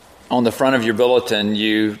On the front of your bulletin,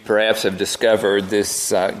 you perhaps have discovered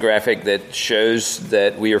this graphic that shows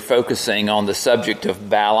that we are focusing on the subject of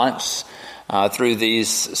balance through these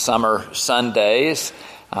summer Sundays.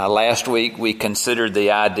 Last week, we considered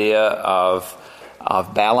the idea of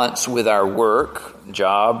balance with our work,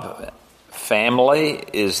 job, family.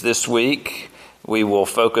 Is this week we will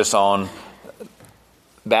focus on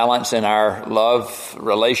balance in our love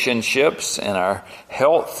relationships and our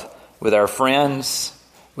health with our friends,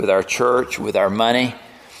 with our church, with our money.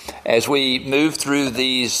 As we move through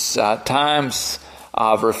these times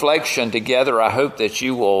of reflection together, I hope that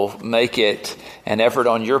you will make it an effort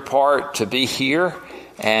on your part to be here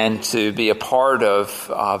and to be a part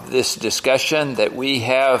of this discussion that we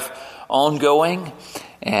have ongoing.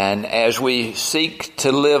 And as we seek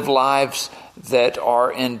to live lives that are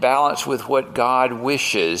in balance with what God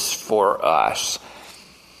wishes for us.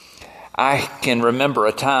 I can remember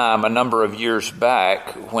a time a number of years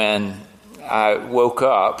back when I woke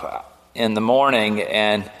up in the morning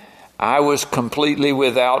and I was completely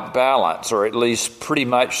without balance, or at least pretty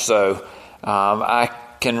much so. I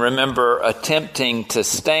can remember attempting to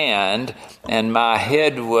stand and my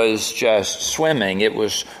head was just swimming. It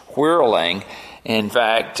was whirling. In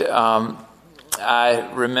fact, I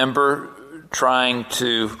remember trying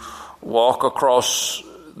to walk across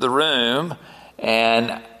the room,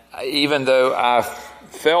 and even though I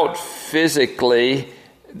felt physically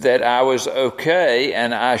that I was okay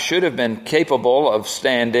and I should have been capable of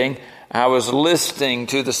standing, I was listing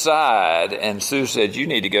to the side, and Sue said, "You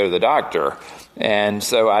need to go to the doctor." And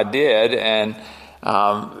so I did, and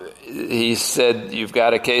he said, "You've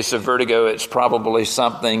got a case of vertigo. It's probably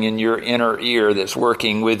something in your inner ear that's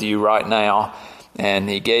working with you right now." And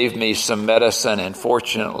he gave me some medicine, and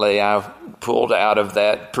fortunately I pulled out of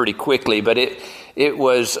that pretty quickly. But it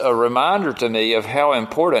was a reminder to me of how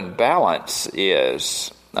important balance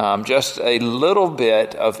is. Just a little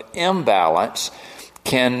bit of imbalance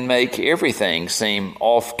can make everything seem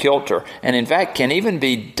off kilter, and in fact can even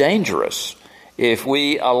be dangerous if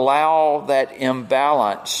we allow that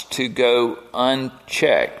imbalance to go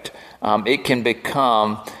unchecked. It can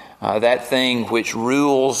become that thing which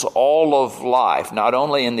rules all of life, not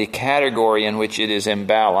only in the category in which it is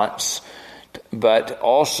imbalanced, but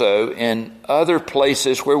also in other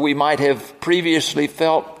places where we might have previously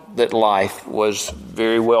felt that life was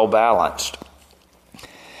very well balanced.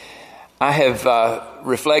 I have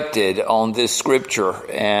reflected on this scripture,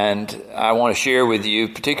 and I want to share with you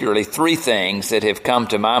particularly three things that have come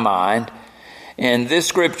to my mind. In this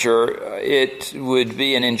scripture, it would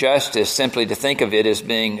be an injustice simply to think of it as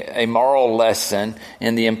being a moral lesson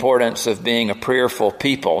in the importance of being a prayerful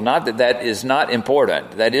people. Not that that is not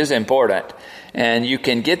important. That is important. And you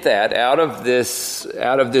can get that out of this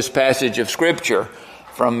passage of scripture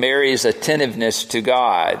from Mary's attentiveness to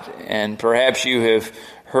God. And perhaps you have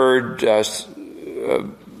heard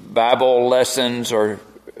Bible lessons or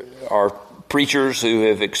preachers who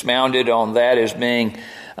have expounded on that as being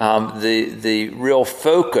the real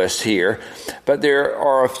focus here. But there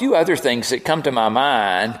are a few other things that come to my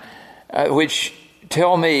mind which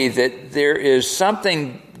tell me that there is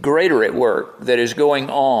something greater at work that is going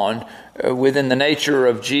on within the nature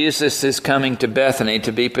of Jesus' coming to Bethany,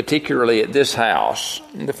 to be particularly at this house.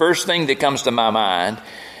 And the first thing that comes to my mind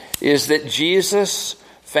is that Jesus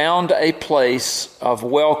found a place of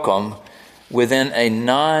welcome within a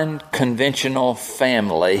non-conventional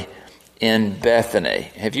family in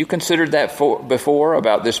Bethany. Have you considered that before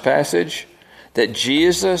about this passage? That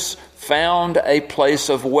Jesus found a place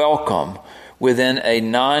of welcome within a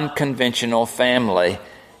non-conventional family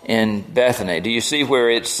in Bethany. Do you see where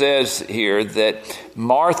it says here that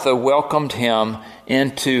Martha welcomed him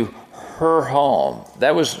into her home?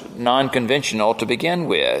 That was non-conventional to begin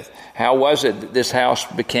with. How was it that this house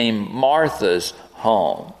became Martha's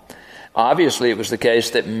home? Obviously, it was the case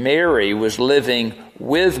that Mary was living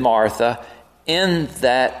with Martha in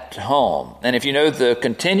that home. And if you know the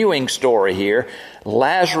continuing story here,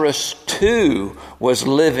 Lazarus too was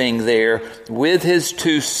living there with his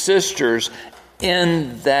two sisters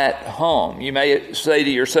in that home. You may say to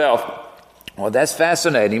yourself, well, that's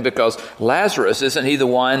fascinating because Lazarus, isn't he the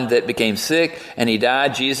one that became sick and he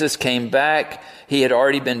died? Jesus came back. He had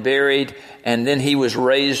already been buried and then he was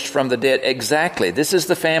raised from the dead. Exactly. This is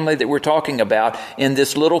the family that we're talking about in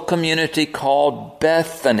this little community called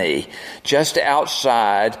Bethany, just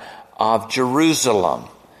outside of Jerusalem.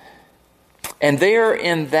 And there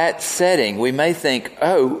in that setting, we may think,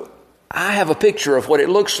 oh, I have a picture of what it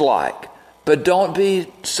looks like. But don't be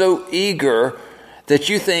so eager that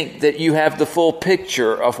you think that you have the full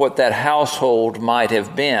picture of what that household might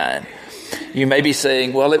have been. You may be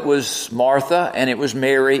saying, well, it was Martha, and it was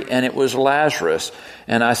Mary, and it was Lazarus.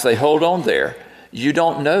 And I say, hold on there. You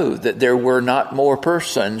don't know that there were not more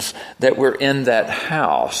persons that were in that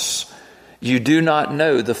house. You do not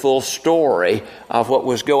know the full story of what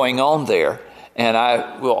was going on there. And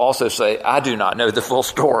I will also say, I do not know the full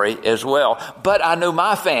story as well. But I know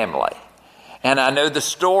my family. And I know the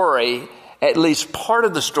story, at least part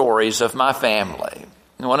of the stories of my family.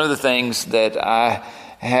 And one of the things that I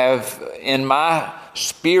have in my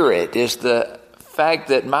spirit is the fact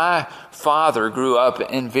that my father grew up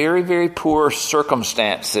in very, very poor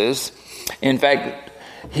circumstances. In fact,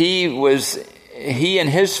 he and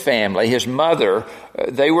his family, his mother,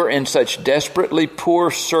 they were in such desperately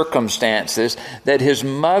poor circumstances that his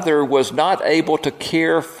mother was not able to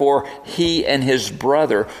care for he and his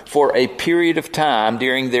brother for a period of time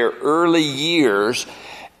during their early years.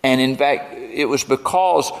 And in fact, it was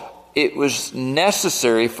because it was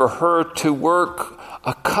necessary for her to work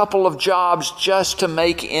a couple of jobs just to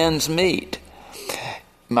make ends meet.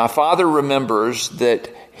 My father remembers that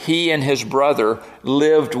he and his brother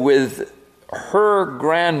lived with her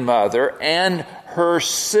grandmother and her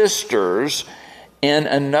sisters in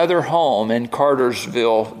another home in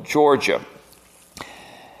Cartersville, Georgia.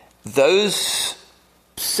 Those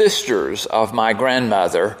sisters of my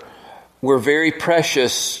grandmother were very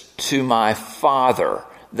precious to my father.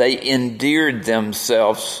 They endeared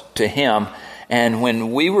themselves to him. And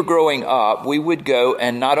when we were growing up, we would go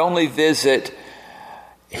and not only visit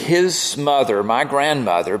his mother, my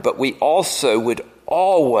grandmother, but we also would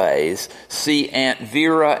always see Aunt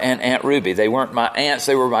Vera and Aunt Ruby. They weren't my aunts,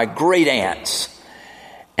 they were my great aunts.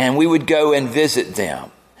 And we would go and visit them.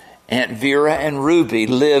 Aunt Vera and Ruby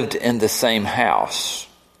lived in the same house.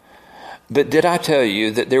 But did I tell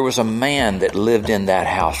you that there was a man that lived in that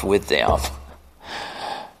house with them?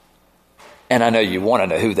 And I know you want to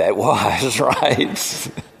know who that was,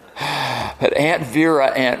 right? But Aunt Vera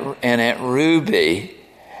and Aunt Ruby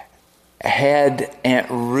had Aunt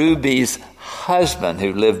Ruby's husband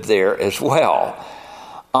who lived there as well,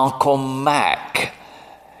 Uncle Mac.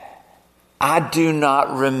 I do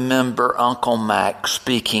not remember Uncle Mac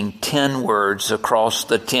speaking 10 words across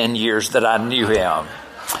the 10 years that I knew him.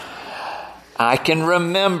 I can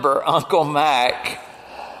remember Uncle Mac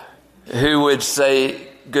who would say,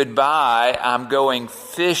 "Goodbye, I'm going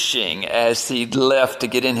fishing," as he left to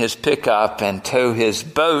get in his pickup and tow his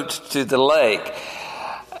boat to the lake.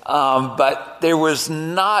 But there was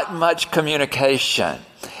not much communication.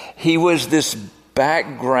 He was this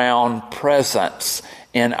background presence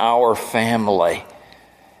in our family.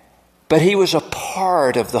 But he was a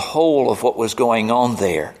part of the whole of what was going on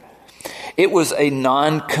there. It was a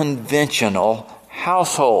non-conventional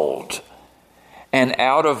household. And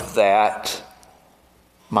out of that,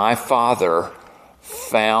 my father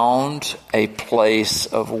found a place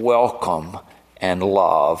of welcome and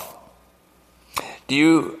love. Do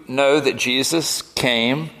you know that Jesus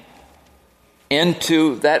came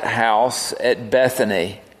into that house at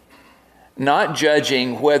Bethany, not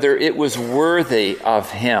judging whether it was worthy of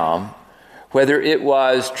him, whether it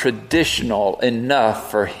was traditional enough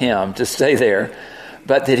for him to stay there,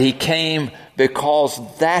 but that he came because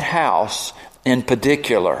that house in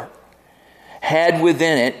particular had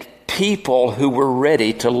within it people who were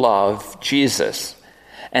ready to love Jesus,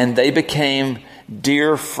 and they became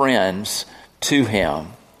dear friends to him.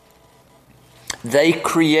 They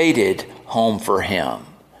created home for him.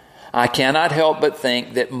 I cannot help but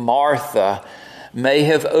think that Martha may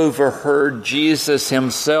have overheard Jesus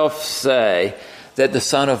himself say that the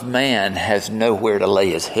Son of Man has nowhere to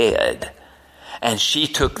lay his head. And she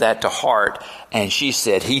took that to heart, and she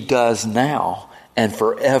said, he does now and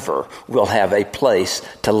forever will have a place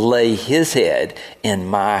to lay his head in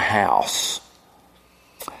my house.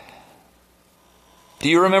 Do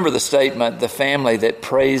you remember the statement, the family that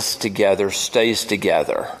prays together stays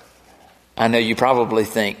together? I know you probably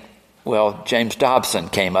think, well, James Dobson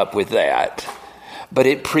came up with that. But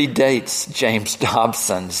it predates James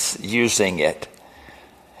Dobson's using it.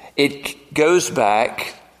 It goes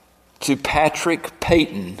back to Patrick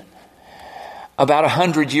Peyton. About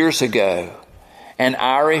 100 years ago, an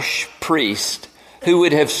Irish priest who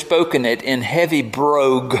would have spoken it in heavy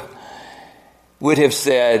brogue would have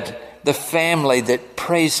said, the family that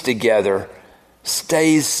prays together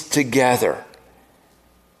stays together.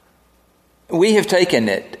 We have taken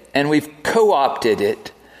it and we've co-opted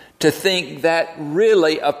it to think that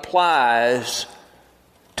really applies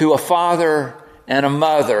to a father and a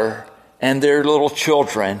mother and their little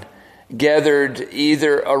children gathered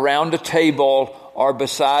either around a table or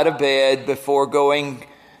beside a bed before going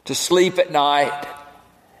to sleep at night.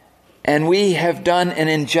 And we have done an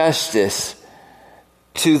injustice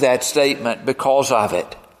to that statement because of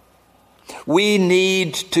it. We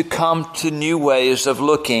need to come to new ways of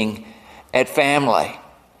looking at family.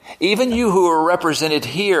 Even you who are represented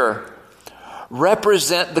here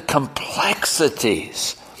represent the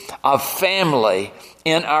complexities of family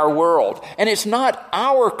in our world. And it's not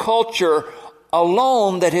our culture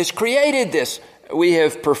alone that has created this. We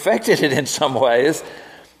have perfected it in some ways.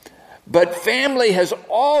 But family has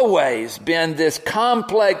always been this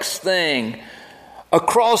complex thing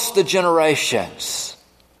across the generations.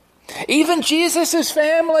 Even Jesus'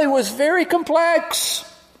 family was very complex.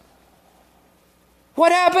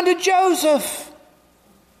 What happened to Joseph?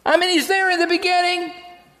 I mean, he's there in the beginning.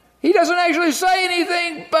 He doesn't actually say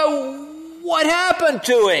anything, but what happened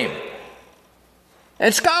to him?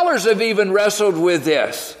 And scholars have even wrestled with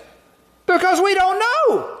this because we don't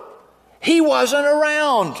know. He wasn't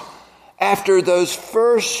around after those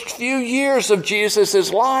first few years of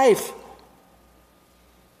Jesus' life.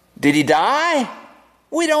 Did he die?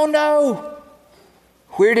 We don't know.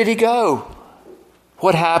 Where did he go?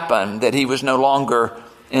 What happened that he was no longer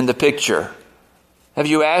in the picture? Have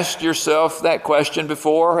you asked yourself that question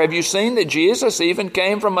before? Have you seen that Jesus even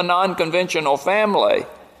came from a non-conventional family?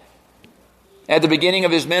 At the beginning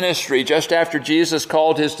of his ministry, just after Jesus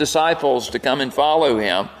called his disciples to come and follow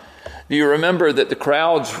him, do you remember that the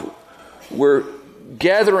crowds were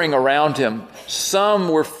gathering around him? Some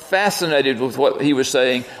were fascinated with what he was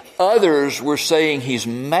saying. Others were saying he's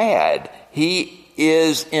mad. He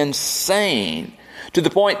is insane. To the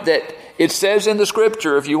point that it says in the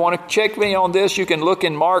scripture, if you want to check me on this, you can look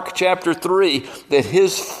in Mark chapter 3, that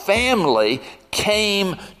his family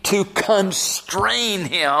came to constrain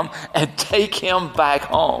him and take him back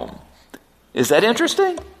home. Is that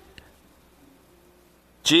interesting?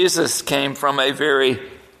 Jesus came from a very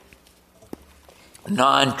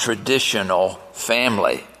non-traditional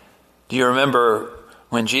family. Do you remember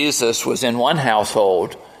when Jesus was in one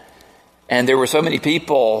household and there were so many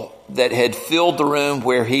people that had filled the room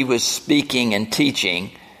where he was speaking and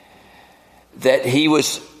teaching that he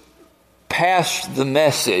was passed the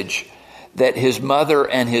message that his mother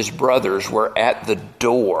and his brothers were at the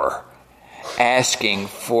door asking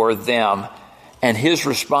for them. And his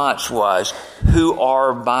response was, "Who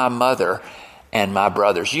are my mother and my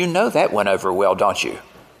brothers?" You know that went over well, don't you?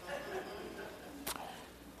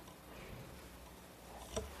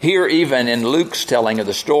 Here, even in Luke's telling of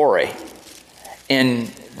the story, in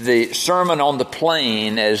the Sermon on the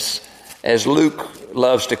Plain, as Luke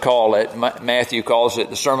loves to call it, Matthew calls it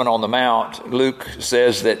the Sermon on the Mount. Luke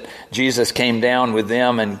says that Jesus came down with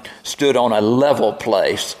them and stood on a level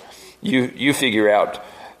place. You figure out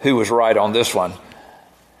who was right on this one.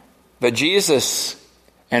 But Jesus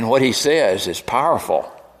and what he says is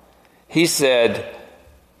powerful. He said,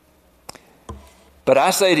 "But I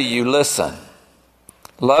say to you, listen,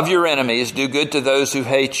 love your enemies, do good to those who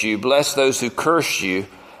hate you, bless those who curse you,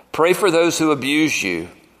 pray for those who abuse you.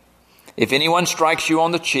 If anyone strikes you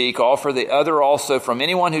on the cheek, offer the other also. From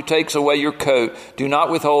anyone who takes away your coat, do not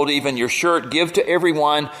withhold even your shirt. Give to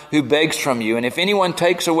everyone who begs from you. And if anyone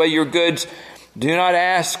takes away your goods, do not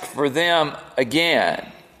ask for them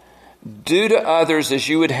again. Do to others as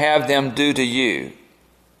you would have them do to you."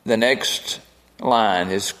 The next line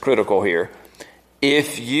is critical here.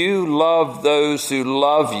 "If you love those who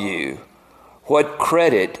love you, what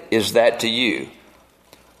credit is that to you?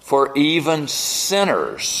 For even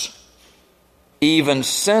sinners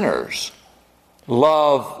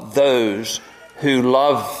love those who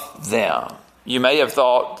love them." You may have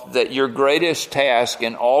thought that your greatest task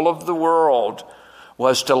in all of the world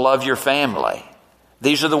was to love your family.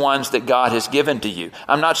 These are the ones that God has given to you.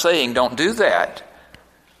 I'm not saying don't do that.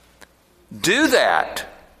 Do that.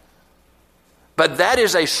 But that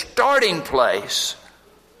is a starting place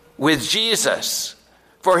with Jesus.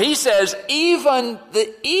 For he says even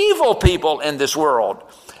the evil people in this world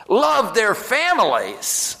love their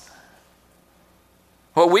families.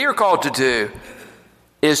 What we are called to do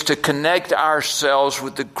is to connect ourselves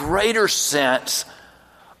with the greater sense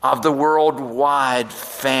of the worldwide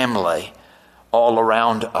family all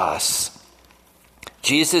around us.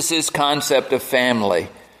 Jesus' concept of family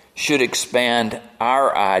should expand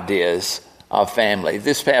our ideas of family.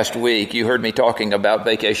 This past week, you heard me talking about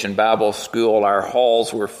Vacation Bible School. Our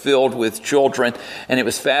halls were filled with children, and it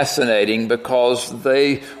was fascinating because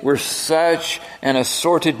they were such an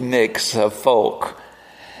assorted mix of folk.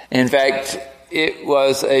 In fact, it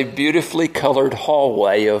was a beautifully colored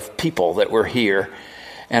hallway of people that were here,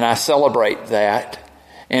 and I celebrate that.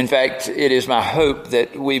 In fact, it is my hope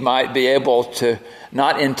that we might be able to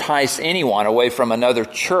not entice anyone away from another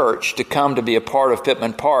church to come to be a part of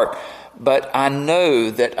Pittman Park, but I know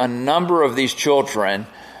that a number of these children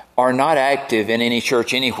are not active in any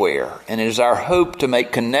church anywhere. And it is our hope to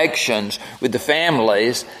make connections with the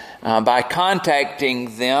families by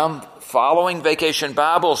contacting them following Vacation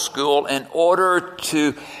Bible School in order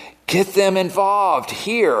to get them involved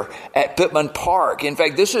here at Pittman Park. In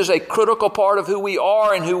fact, this is a critical part of who we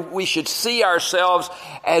are and who we should see ourselves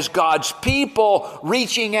as God's people,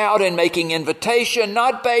 reaching out and making invitation,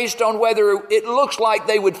 not based on whether it looks like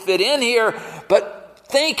they would fit in here, but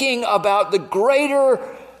thinking about the greater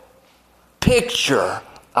picture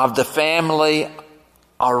of the family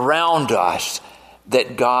around us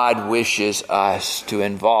that God wishes us to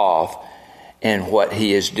involve in what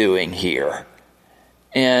He is doing here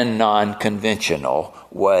in non-conventional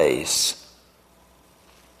ways.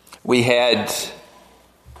 We had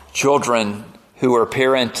children who were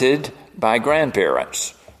parented by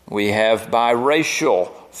grandparents. We have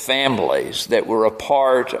biracial families that were a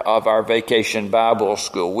part of our Vacation Bible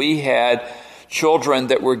School. We had children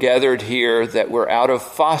that were gathered here that were out of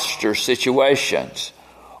foster situations,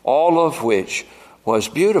 all of which was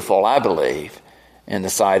beautiful, I believe, in the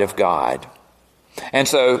sight of God. And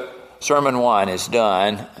so, Sermon 1 is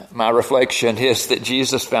done. My reflection is that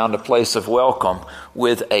Jesus found a place of welcome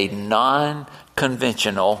with a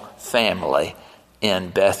non-conventional family in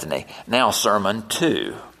Bethany. Now, Sermon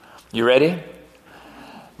 2. You ready?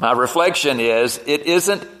 My reflection is,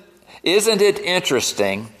 isn't it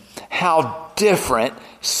interesting how different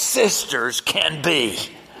sisters can be?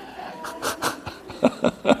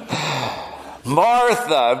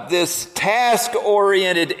 Martha, this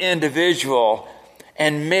task-oriented individual,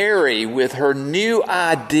 and Mary with her new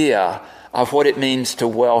idea of what it means to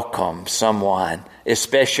welcome someone,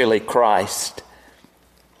 especially Christ.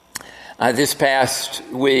 This past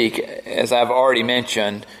week, as I've already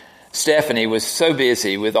mentioned, Stephanie was so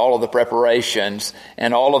busy with all of the preparations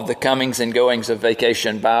and all of the comings and goings of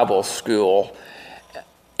Vacation Bible School.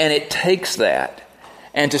 And it takes that.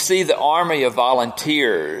 And to see the army of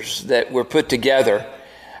volunteers that were put together,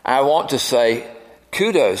 I want to say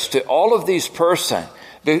kudos to all of these persons,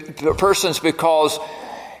 because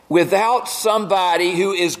without somebody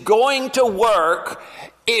who is going to work,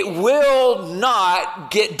 it will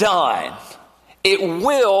not get done. It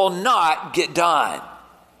will not get done.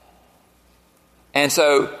 And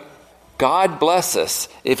so, God bless us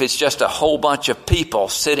if it's just a whole bunch of people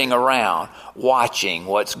sitting around watching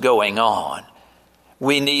what's going on.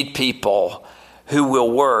 We need people who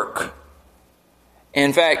will work.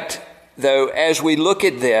 In fact, though, as we look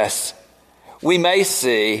at this, we may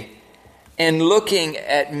see, in looking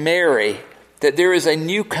at Mary, that there is a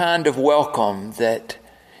new kind of welcome that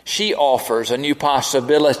she offers, a new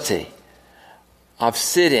possibility of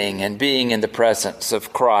sitting and being in the presence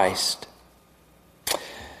of Christ.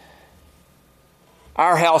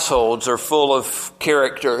 Our households are full of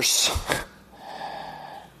characters.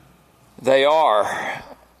 They are.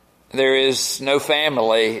 There is no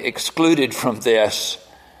family excluded from this.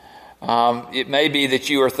 It may be that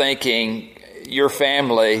you are thinking your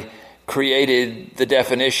family created the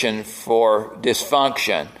definition for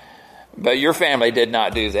dysfunction, but your family did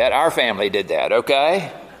not do that. Our family did that,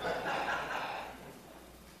 okay?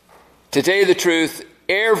 To tell you the truth,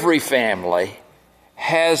 every family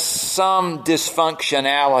has some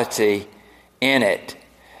dysfunctionality in it.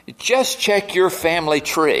 Just check your family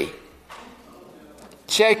tree.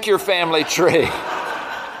 Check your family tree.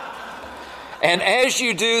 And as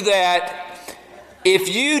you do that, if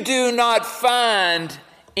you do not find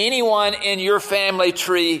anyone in your family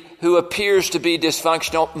tree who appears to be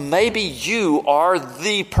dysfunctional, maybe you are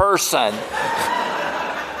the person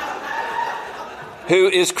who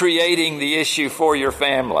is creating the issue for your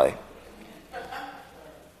family.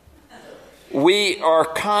 We are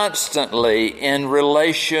constantly in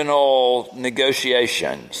relational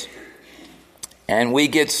negotiations, and we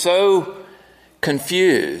get so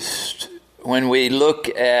confused when we look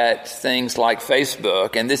at things like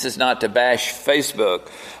Facebook. And this is not to bash Facebook,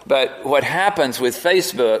 but what happens with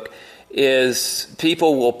Facebook is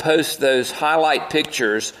people will post those highlight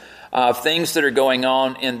pictures of things that are going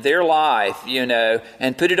on in their life,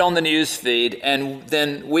 and put it on the news feed, and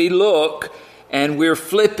then we look and we're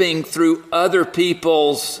flipping through other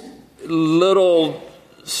people's little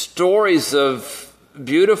stories of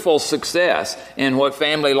beautiful success in what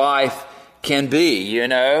family life can be,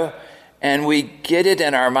 and we get it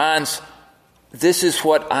in our minds, this is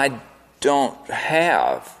what I don't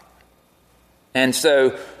have. And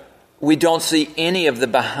so we don't see any of the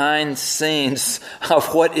behind scenes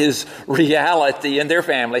of what is reality in their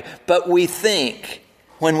family, but we think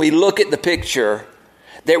when we look at the picture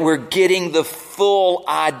that we're getting the full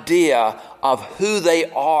idea of who they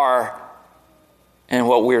are and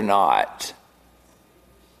what we're not.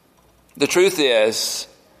 The truth is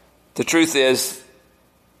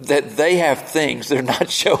that they have things they're not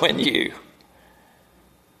showing you.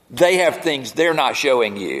 They have things they're not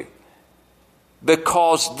showing you.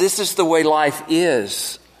 Because this is the way life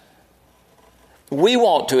is. We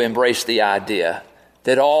want to embrace the idea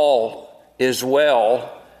that all is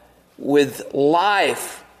well with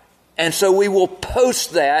life. And so we will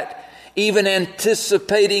post that, even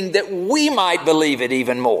anticipating that we might believe it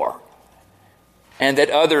even more, and that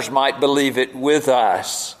others might believe it with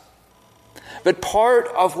us. But part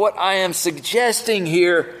of what I am suggesting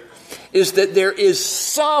here is that there is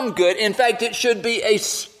some good. In fact, it should be a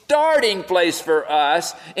starting place for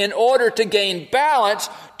us in order to gain balance,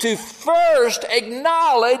 to first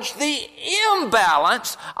acknowledge the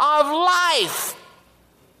imbalance of life.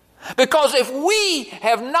 Because if we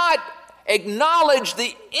have not acknowledged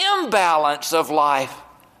the imbalance of life,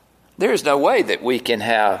 there is no way that we can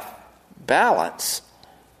have balance.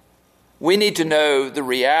 We need to know the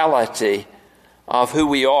reality of who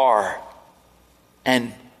we are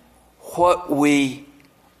and what we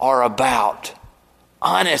are about,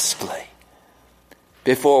 honestly,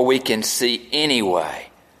 before we can see any way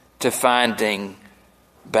to finding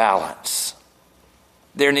balance.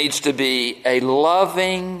 There needs to be a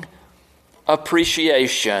loving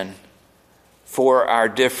appreciation for our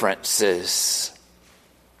differences,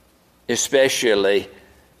 especially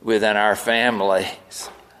within our families.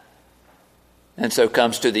 And so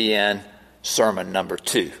comes to the end sermon number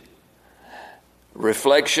 2.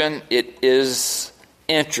 Reflection. It is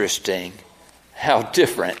interesting how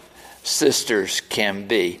different sisters can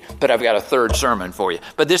be. But I've got a third sermon for you.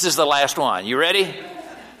 But this is the last one. You ready?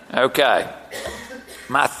 Okay.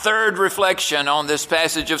 My third reflection on this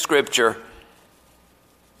passage of Scripture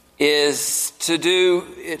has to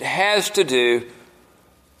do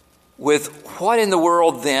with what in the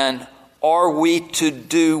world then are we to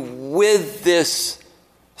do with this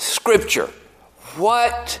Scripture?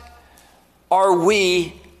 What are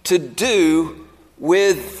we to do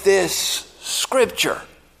with this Scripture?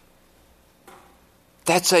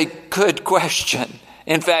 That's a good question.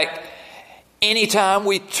 In fact, anytime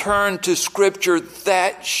we turn to Scripture,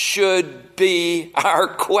 that should be our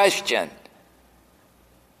question.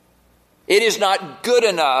 It is not good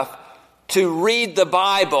enough to read the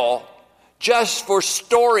Bible just for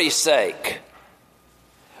story's sake.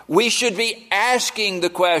 We should be asking the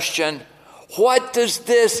question, what does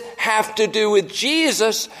this have to do with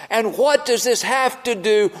Jesus, and what does this have to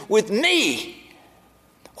do with me?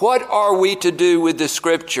 What are we to do with the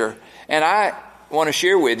Scripture? And I want to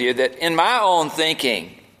share with you that in my own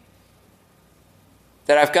thinking,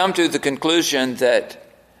 that I've come to the conclusion that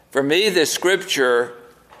for me, this Scripture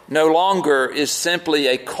no longer is simply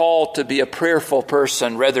a call to be a prayerful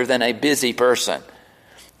person rather than a busy person.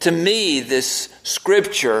 To me, this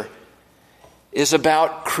Scripture is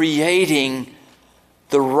about creating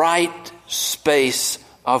the right space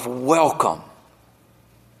of welcome.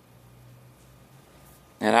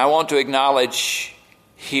 And I want to acknowledge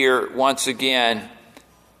here once again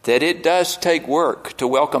that it does take work to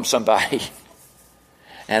welcome somebody.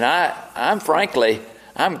 And I'm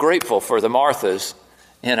grateful for the Marthas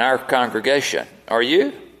in our congregation. Are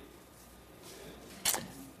you?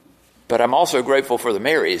 But I'm also grateful for the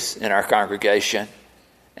Marys in our congregation.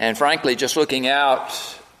 And frankly, just looking out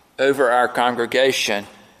over our congregation,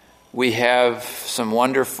 we have some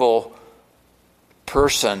wonderful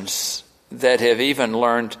persons that have even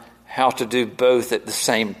learned how to do both at the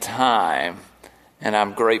same time. And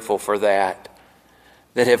I'm grateful for that.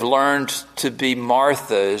 That have learned to be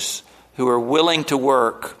Marthas who are willing to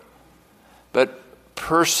work, but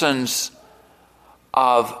persons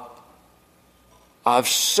of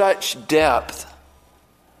such depth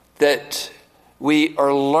that we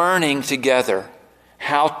are learning together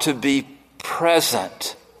how to be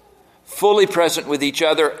present, fully present with each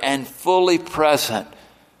other and fully present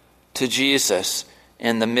to Jesus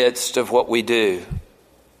in the midst of what we do.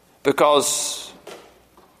 Because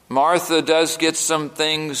Martha does get some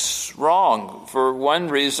things wrong. For one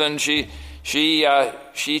reason, she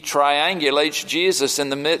triangulates Jesus in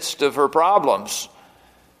the midst of her problems.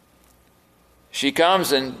 She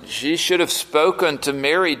comes and she should have spoken to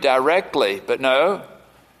Mary directly, but no.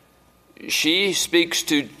 She speaks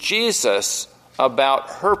to Jesus about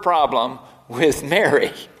her problem with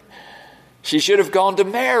Mary. She should have gone to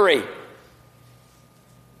Mary.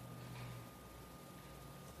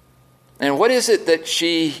 And what is it that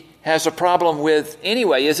she has a problem with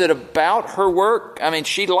anyway? Is it about her work? I mean,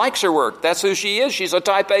 she likes her work. That's who she is. She's a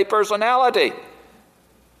type A personality.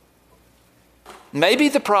 Maybe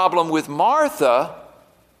the problem with Martha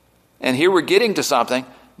and here we're getting to something,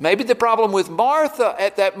 maybe the problem with Martha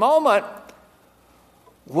at that moment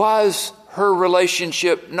was her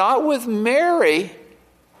relationship not with Mary,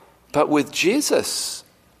 but with Jesus.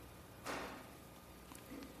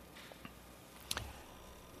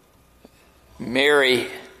 Mary,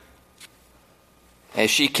 as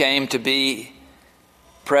she came to be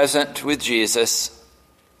present with Jesus,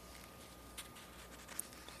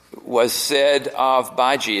 was said of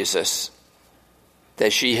by Jesus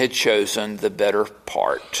that she had chosen the better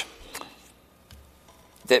part.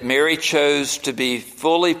 That Mary chose to be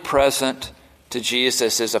fully present to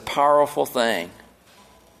Jesus is a powerful thing.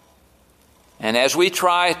 And as we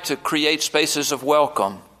try to create spaces of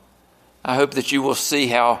welcome, I hope that you will see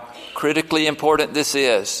how critically important this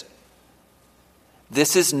is.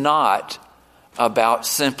 This is not about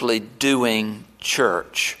simply doing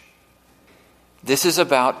church. This is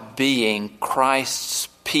about being Christ's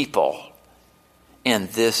people in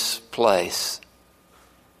this place.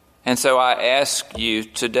 And so I ask you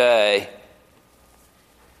today,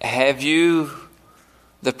 have you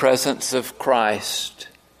the presence of Christ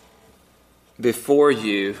before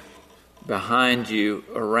you, behind you,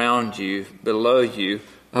 around you, below you,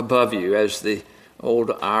 above you, as the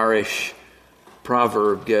old Irish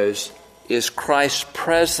proverb goes? Is Christ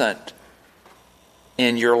present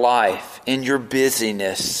in your life, in your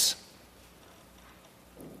busyness?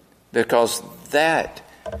 Because that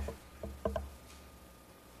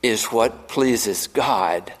is what pleases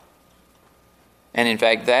God. And in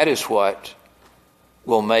fact, that is what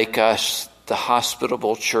will make us the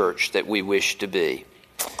hospitable church that we wish to be.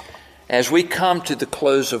 As we come to the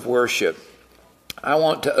close of worship, I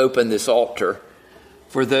want to open this altar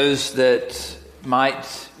for those that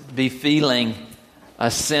might be feeling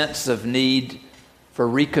a sense of need for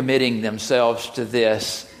recommitting themselves to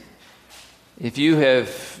this. If you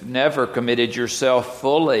have never committed yourself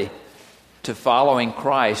fully to following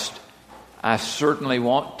Christ, I certainly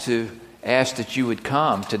want to ask that you would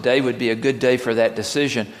come. Today would be a good day for that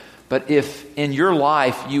decision. But if in your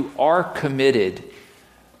life you are committed,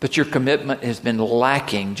 but your commitment has been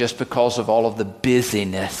lacking just because of all of the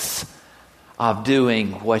busyness of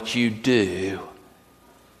doing what you do,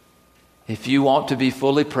 if you want to be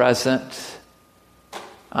fully present,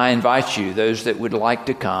 I invite you, those that would like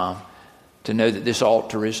to come, to know that this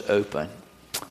altar is open.